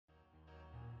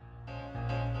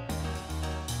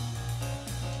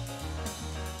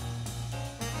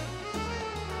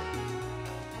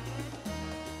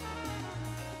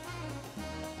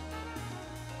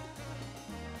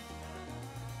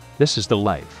This is the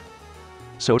life.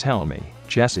 So tell me,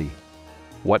 Jesse,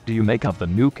 what do you make of the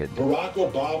new kid? Barack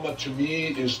Obama, to me,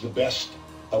 is the best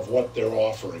of what they're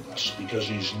offering us because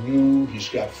he's new, he's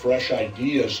got fresh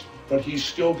ideas, but he's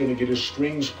still going to get his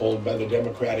strings pulled by the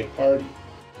Democratic Party.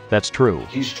 That's true.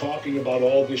 He's talking about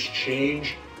all this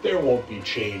change. There won't be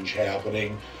change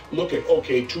happening. Look at,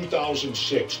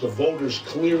 2006, the voters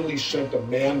clearly sent a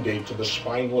mandate to the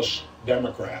spineless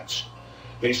Democrats.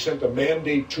 They sent a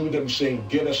mandate to them saying,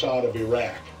 get us out of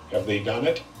Iraq. Have they done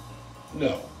it?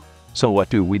 No. So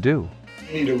what do? We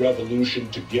need a revolution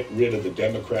to get rid of the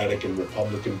Democratic and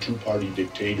Republican two-party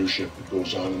dictatorship that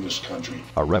goes on in this country.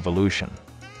 A revolution.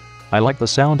 I like the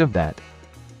sound of that.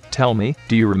 Tell me,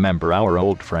 do you remember our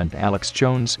old friend Alex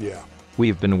Jones? Yeah.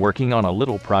 We've been working on a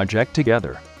little project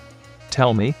together.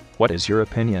 Tell me, what is your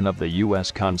opinion of the U.S.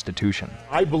 Constitution?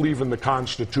 I believe in the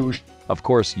Constitution. Of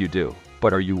course you do,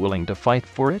 but are you willing to fight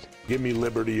for it? Give me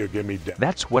liberty or give me death.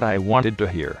 That's what I wanted to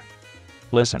hear.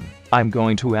 Listen, I'm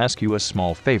going to ask you a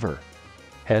small favor.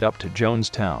 Head up to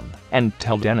Jonestown and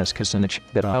tell Dennis Kucinich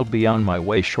that I'll be on my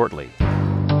way shortly.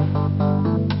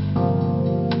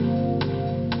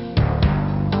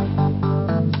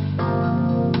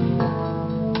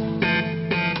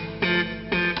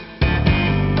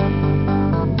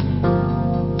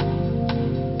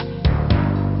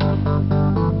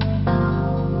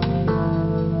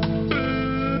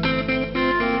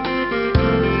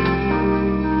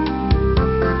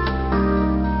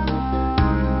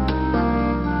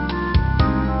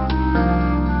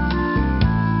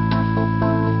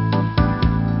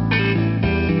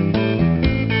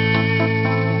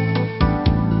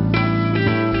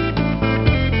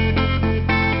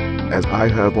 As I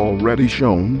have already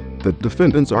shown, the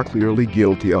defendants are clearly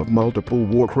guilty of multiple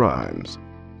war crimes.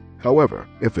 However,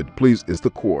 if it pleases the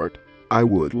court, I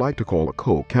would like to call a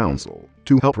co-counsel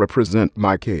to help represent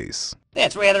my case.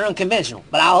 That's rather unconventional,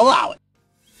 but I'll allow it.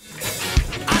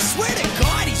 I swear to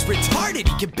God, he's retarded.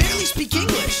 He can barely speak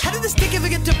English. How did this dick ever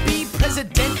get to be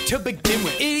president to begin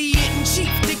with? Idiot in chief,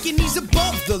 thinking he's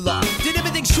above the law. Did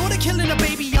everything short of killing a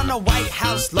baby on the White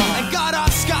House lawn. And got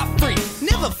off scot-free,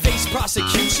 never faced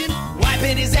prosecution.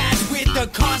 Wiping his ass with the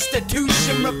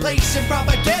Constitution. Replacing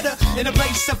propaganda in a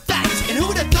place of facts. And who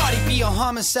would have thought he'd be a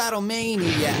homicidal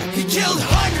maniac? He killed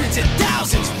hundreds and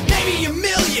thousands, maybe a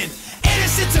million.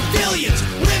 Innocent civilians,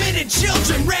 women and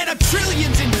children, ran up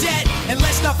trillions in debt. And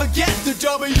let's not forget the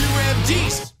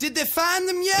WMDs. Did they find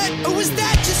them yet? Or was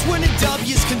that just one of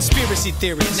W's conspiracy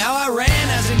theories? Now Iran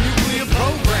has a nuclear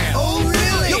program. Oh,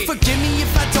 really? You'll forgive me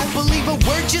if I don't believe a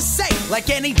word you say. Like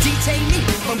any detainee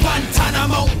from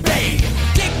Guantanamo Bay.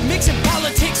 Dick mixing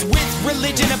politics with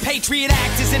religion. A Patriot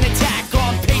Act is an attack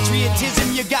on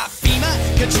patriotism. You got FEMA,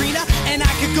 Katrina, and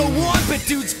I could go on. But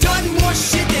dude's done more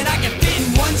shit than I can fit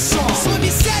in one song. So if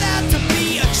you set out to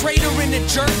be a traitor and a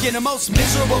jerk and a most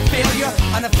miserable failure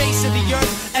on the face of the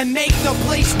earth and make the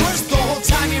place worse the whole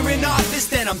time you're in office,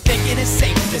 then I'm thinking it's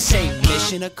safe to say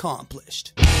mission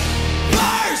accomplished.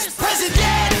 Worst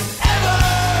president ever!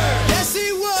 Yes,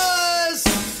 he was!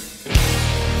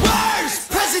 Worst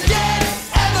president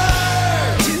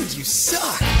ever! Dude, you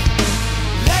suck!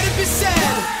 Let it be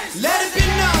said, let it be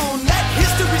known, let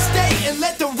history state and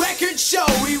let the record show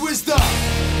he was the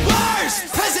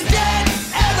worst president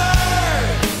ever!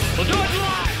 We'll do it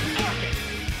live!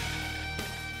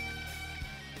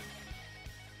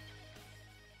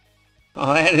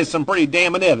 Oh, that is some pretty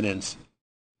damning evidence.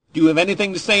 Do you have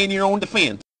anything to say in your own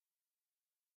defense?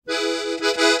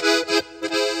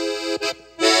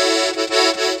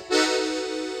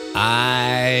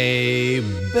 I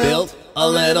built a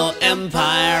little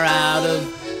empire out of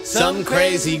some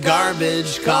crazy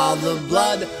garbage called the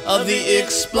blood of the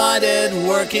exploited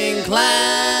working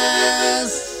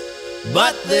class.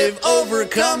 But they've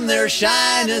overcome their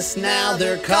shyness, now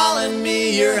they're calling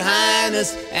me your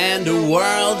highness, and the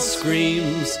world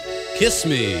screams, kiss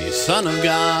me, son of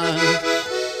God.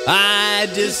 I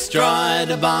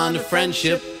destroyed a bond of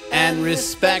friendship and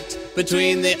respect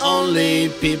between the only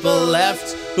people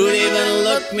left who'd even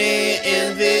look me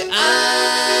in the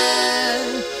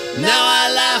eye. Now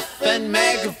I laugh and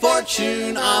make a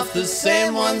fortune off the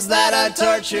same ones that I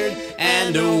tortured,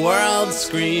 and the world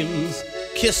screams,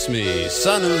 kiss me,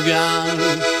 son of God.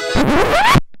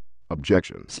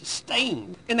 Objection.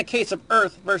 Sustained. In the case of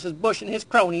Earth versus Bush and his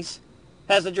cronies,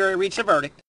 has the jury reached a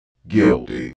verdict?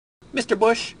 Guilty. Mr.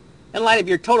 Bush, in light of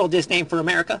your total disdain for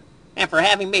America, and for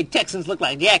having made Texans look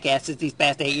like jackasses these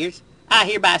past 8 years, I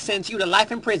hereby sentence you to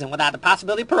life in prison without the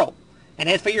possibility of parole. And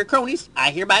as for your cronies,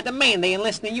 I hereby demand they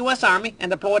enlist in the U.S. Army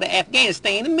and deploy to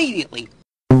Afghanistan immediately.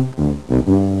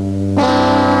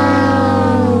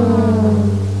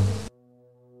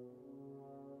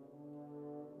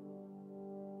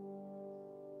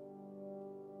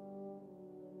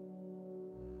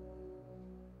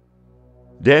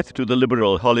 Death to the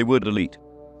liberal Hollywood elite.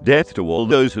 Death to all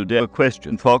those who dare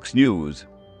question Fox News.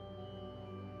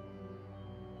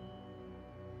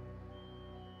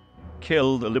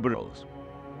 Kill the liberals.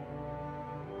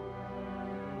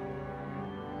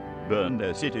 Burn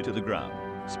their city to the ground.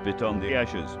 Spit on the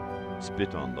ashes.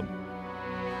 Spit on them.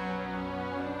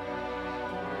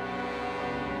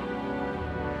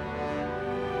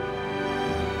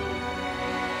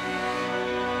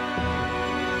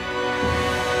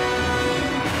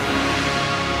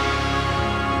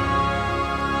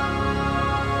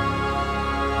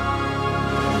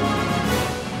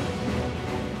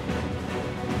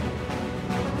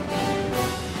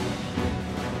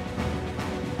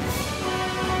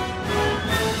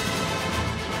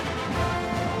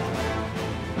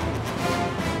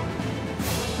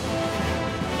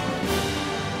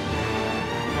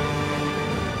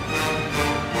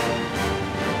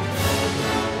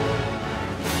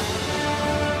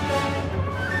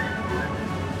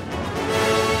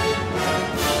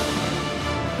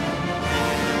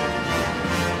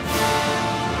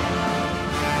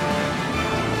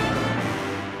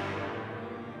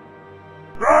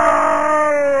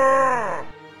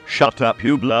 Shut up,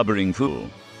 you blubbering fool.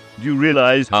 Do you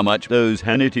realize how much those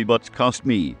Hannity bots cost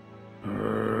me?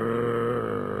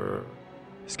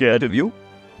 Scared of you?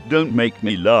 Don't make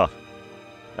me laugh.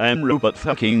 I am Rupert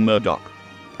fucking Murdoch.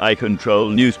 I control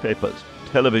newspapers,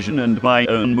 television, and my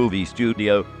own movie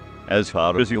studio. As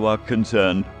far as you are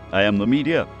concerned, I am the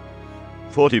media.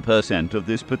 40% of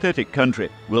this pathetic country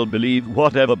will believe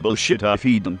whatever bullshit I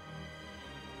feed them.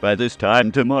 By this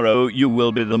time tomorrow, you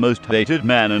will be the most hated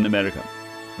man in America.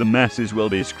 The masses will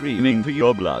be screaming for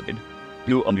your blood.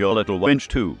 You and your little wench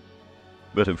too.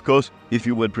 But of course, if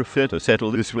you would prefer to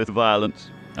settle this with violence,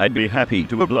 I'd be happy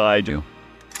to oblige you.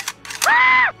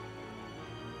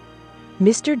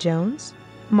 Mr. Jones?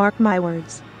 Mark my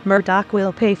words, Murdoch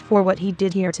will pay for what he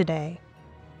did here today.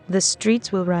 The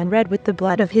streets will run red with the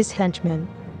blood of his henchmen.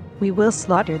 We will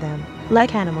slaughter them,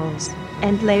 like animals,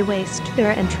 and lay waste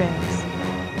their entrails.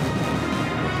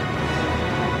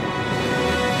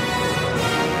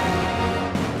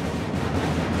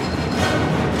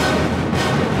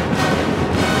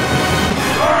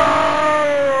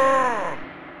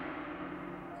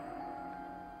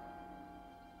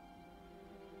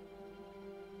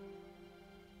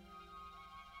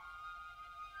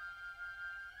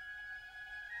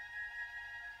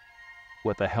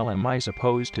 What the hell am I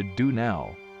supposed to do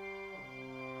now?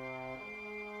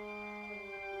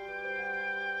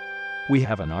 We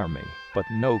have an army, but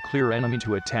no clear enemy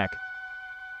to attack.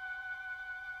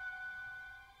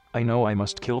 I know I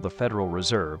must kill the Federal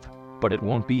Reserve, but it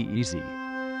won't be easy.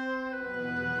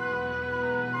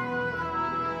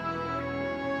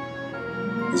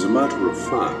 As a matter of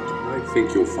fact, I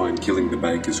think you'll find killing the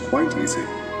bankers quite easy.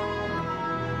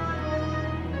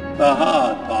 The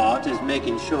hard part is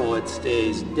making sure it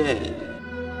stays dead.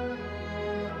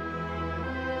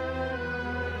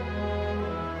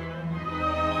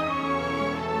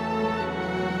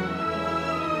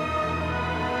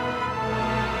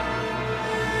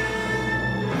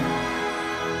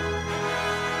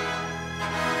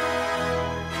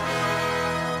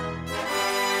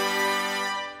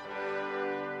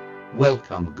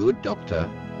 Welcome, good doctor.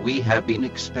 We have been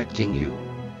expecting you.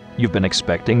 You've been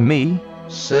expecting me?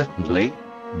 Certainly.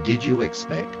 Did you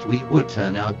expect we would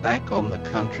turn our back on the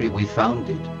country we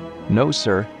founded? No,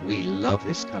 sir. We love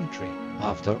this country.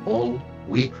 After all,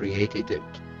 we created it.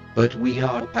 But we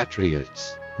are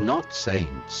patriots, not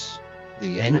saints.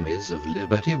 The enemies of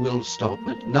liberty will stop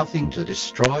at nothing to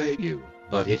destroy you.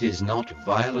 But it is not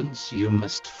violence you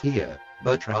must fear,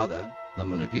 but rather the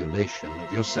manipulation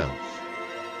of yourself.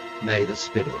 May the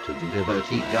spirit of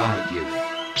liberty guide you.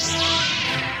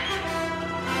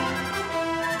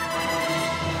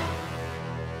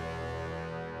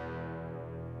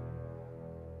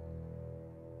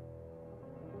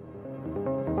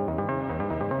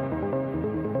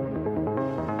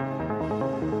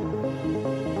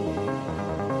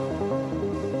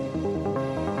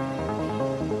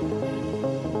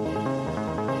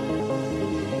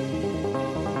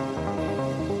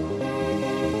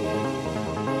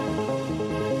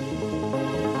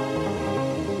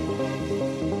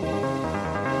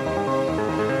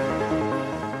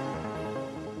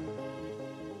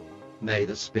 May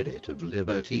the spirit of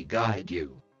liberty guide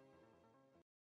you.